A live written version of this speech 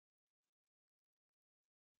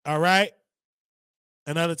All right.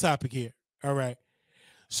 Another topic here. All right.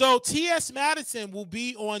 So T.S. Madison will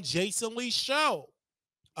be on Jason Lee's show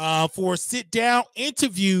for a sit-down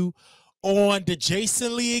interview on the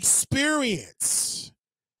Jason Lee Experience.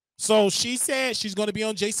 So she said she's going to be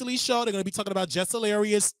on Jason Lee's show. They're going to be talking about Jess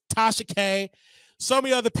Hilarious, Tasha K, so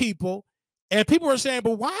many other people. And people are saying,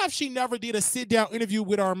 but why have she never did a sit-down interview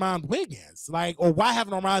with Armand Wiggins? Like, or why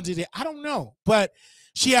haven't Armand did it? I don't know. But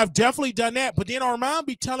she have definitely done that. But then Armand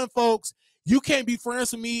be telling folks, you can't be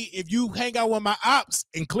friends with me if you hang out with my ops.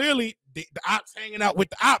 And clearly, the ops hanging out with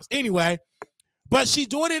the ops anyway. But she's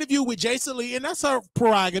doing an interview with Jason Lee, and that's her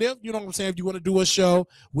prerogative. You know what I'm saying? If you want to do a show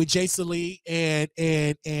with Jason Lee and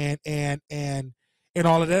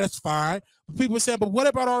all of that, that's fine. But people are saying, but what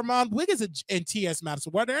about Armand Wiggins and T.S.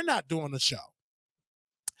 Madison? Why they're not doing the show?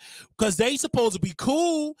 Because they supposed to be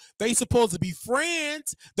cool. They supposed to be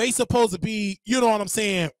friends. They supposed to be, you know what I'm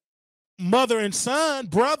saying, mother and son,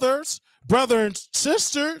 brothers, brother and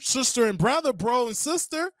sister, sister and brother, bro and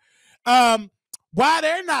sister. Why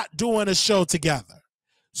they're not doing a show together?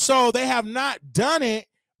 So they have not done it,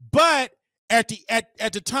 but at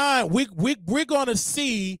the time we're going to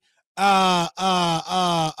see we're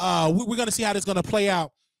going to see how this is going to play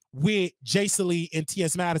out with Jason Lee and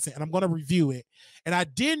T.S. Madison, and I'm going to review it. And I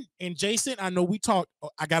didn't, and Jason, I know we talked.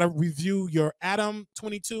 I got to review your Adam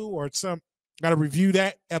 22 or some. Got to review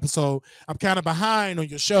that episode. I'm kind of behind on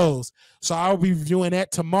your shows, so I'll be reviewing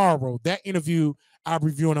that tomorrow. That interview I'll be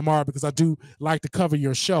reviewing tomorrow because I do like to cover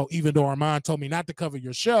your show, even though Armand told me not to cover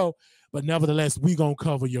your show, but nevertheless, we gonna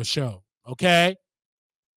cover your show, okay?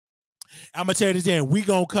 I'm gonna tell you this again, we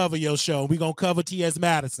gonna cover your show. We gonna cover T.S.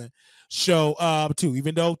 Madison show too,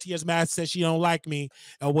 even though T.S. Madison says she don't like me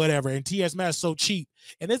or whatever, and T.S. Madison's so cheap.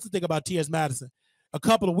 And this is the thing about T.S. Madison. A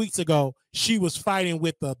couple of weeks ago, she was fighting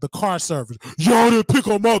with the car service. Y'all didn't pick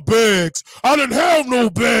up my bags. I didn't have no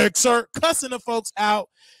bags, sir. Cussing the folks out,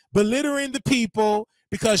 belittling the people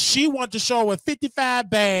because she wanted to show her with 55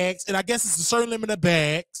 bags, and I guess it's a certain limit of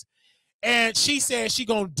bags. And she said she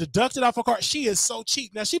gonna deduct it off her car. She is so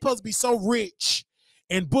cheap. Now she's supposed to be so rich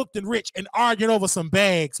and booked and rich and arguing over some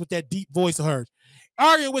bags with that deep voice of hers.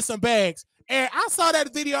 Arguing with some bags. And I saw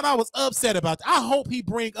that video and I was upset about that. I hope he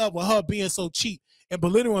bring up with her being so cheap and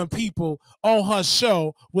belittling people on her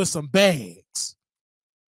show with some bags.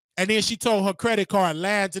 And then she told her credit card,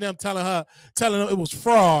 lying to them, telling them it was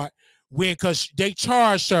fraud because they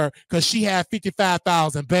charged her because she had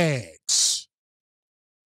 55,000 bags.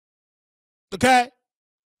 Okay?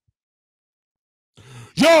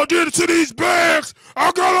 Y'all did it to these bags.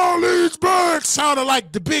 I got all these bags. Sounded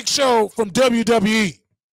like the Big Show from WWE.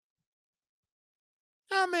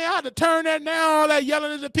 I mean, I had to turn that down, all that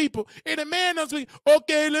yelling at the people. And the man knows me,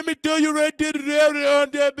 okay, let me tell you right there, if you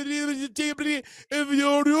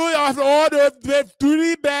do it, I order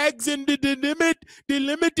 3 bags and the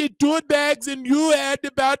limited 2 bags, and you had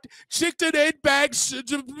about 6 to 8 bags,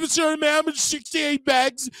 sorry, ma'am, 68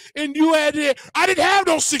 bags, and you had it. I didn't have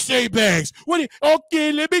those 68 bags.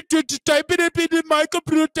 Okay, let me type it up in my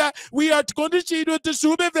computer. We are going to see with the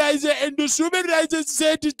supervisor, and the supervisor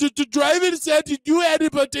said, the driver said that you had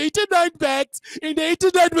about 89 bags, and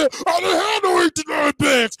 89 bags. I don't have no 89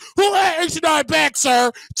 bags. Who had 89 bags,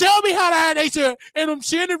 sir? Tell me how to have 89. And I'm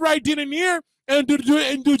saying it right then and there. And the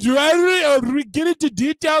driver, getting the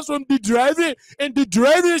details from the driver, and the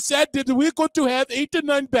driver said that we're going to have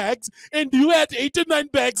 89 bags, and you had 89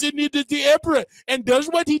 bags and needed the airport. And that's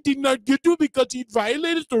what he did not get to because he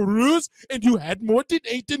violated the rules, and you had more than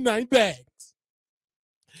 89 bags.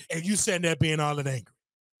 And you sitting there being all that angry.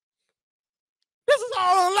 This is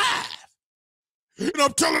all alive. And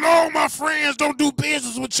I'm telling all my friends don't do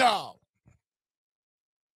business with y'all.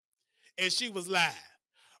 And she was live,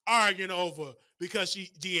 arguing over because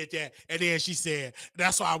she did that. And then she said,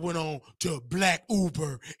 that's why I went on to Black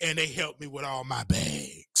Uber and they helped me with all my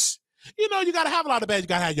bags. You know, you got to have a lot of bags. You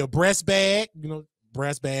got to have your breast bag, and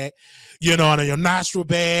your nostril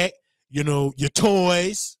bag, your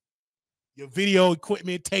toys, your video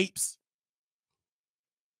equipment, tapes.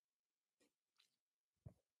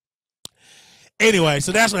 Anyway,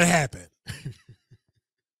 so that's what happened. And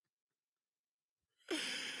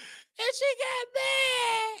she got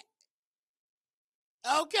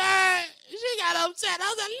mad. Okay? She got upset. I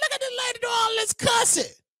was like, look at this lady do all this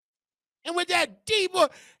cussing. And with that deep voice,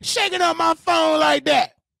 shaking up my phone like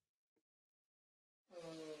that.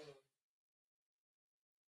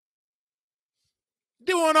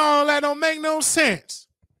 Doing all that don't make no sense.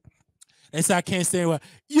 And so I can't say, well,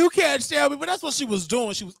 you can't tell me, but that's what she was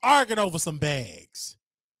doing. She was arguing over some bags.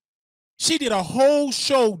 She did a whole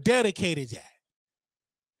show dedicated to that.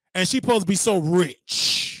 And she's supposed to be so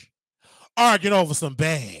rich. arguing over some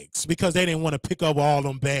bags because they didn't want to pick up all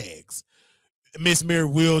them bags. Miss Mary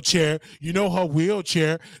wheelchair, you know her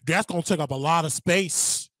wheelchair, that's gonna take up a lot of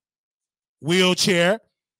space. Wheelchair,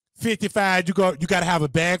 55, you got to have a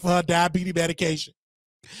bag for her diabetes medication,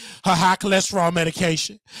 her high cholesterol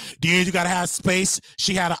medication. Then you got to have space.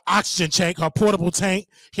 She had an oxygen tank, her portable tank.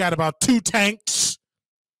 She had about 2 tanks.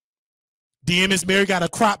 Then Miss Mary got a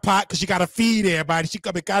crock pot because she got to feed everybody. She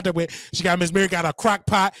come in contact with. Miss Mary got a crock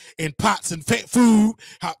pot and pots and food,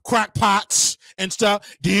 crock pots and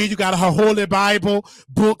stuff. Then you got her Holy Bible,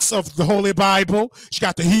 books of the Holy Bible. She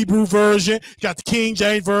got the Hebrew version. She got the King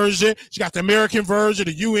James version. She got the American version,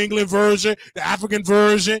 the New England version, the African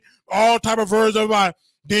version, all type of versions.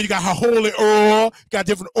 Then you got her holy oil. Got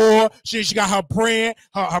different oil. She got her praying,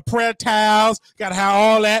 her prayer towels. Got to have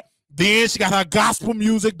all that. Then she got her gospel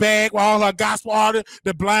music bag with all her gospel artists,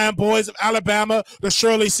 the Blind Boys of Alabama, the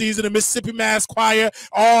Shirley Caesar, the Mississippi Mass Choir,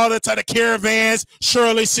 all the Caravans,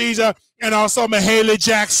 Shirley Caesar, and also Mahalia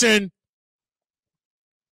Jackson.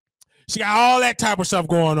 She got all that type of stuff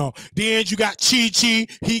going on. Then you got Chi.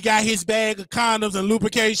 He got his bag of condoms and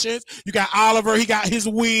lubrications. You got Oliver. He got his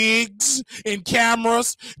wigs and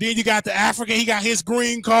cameras. Then you got the African. He got his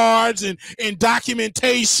green cards and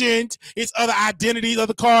documentation, his other identities,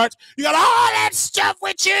 other cards. You got all that stuff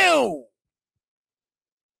with you.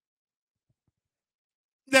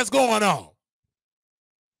 That's going on.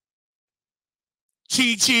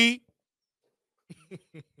 Chi.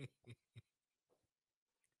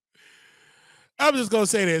 I'm just going to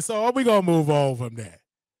say that. So we're going to move on from that.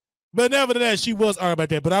 But nevertheless, she was arguing about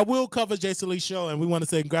that. But I will cover Jason Lee's show, and we want to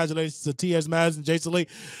say congratulations to T.S. Madison and Jason Lee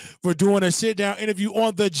for doing a sit-down interview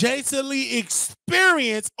on the Jason Lee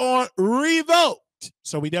Experience on Revoked.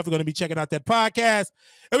 So we definitely going to be checking out that podcast.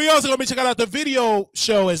 And we also going to be checking out the video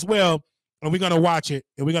show as well. And we're going to watch it,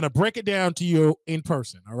 and we're going to break it down to you in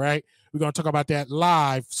person, all right? We're going to talk about that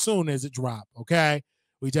live soon as it drops, okay?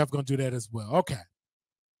 We definitely going to do that as well. Okay.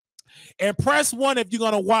 And press 1 if you're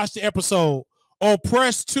going to watch the episode, or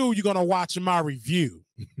press 2, you're going to watch my review.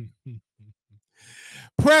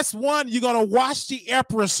 Press 1, you're going to watch the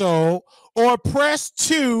episode, or press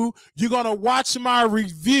 2, you're going to watch my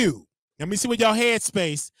review. Let me see what your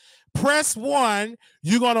headspace. Press 1,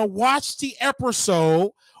 you're going to watch the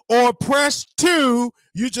episode, or press 2,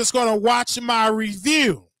 you're just going to watch my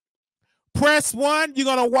review. Press 1, you're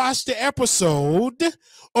going to watch the episode,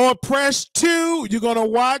 or press 2, you're going to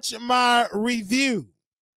watch my review.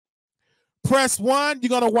 Press 1, you're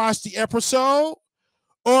going to watch the episode,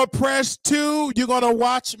 or press 2, you're going to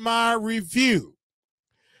watch my review.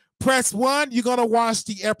 Press 1, you're going to watch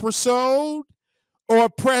the episode, or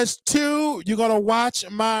press 2, you're going to watch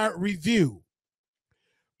my review.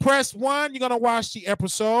 Press 1, you're going to watch the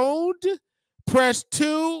episode. Press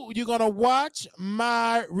 2, you're going to watch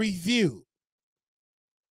my review.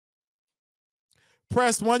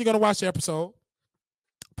 Press 1, you're going to watch the episode.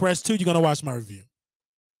 Press 2, you're going to watch my review.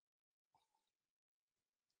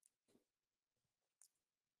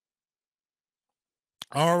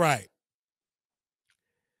 All right.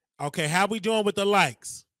 Okay, how we doing with the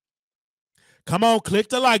likes? Come on, click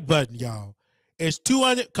the like button, y'all. It's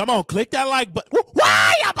 200. Come on, click that like button.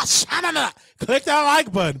 Why? Click that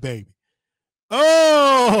like button, baby.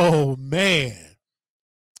 Oh, man.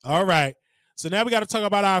 All right. So now we got to talk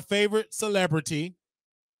about our favorite celebrity.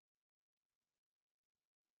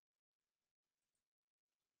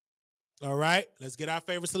 All right. Let's get our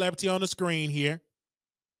favorite celebrity on the screen here.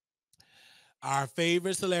 Our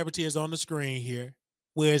favorite celebrity is on the screen here.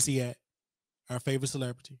 Where is he at? Our favorite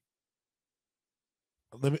celebrity.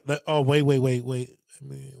 Wait. Let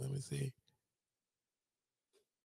me see.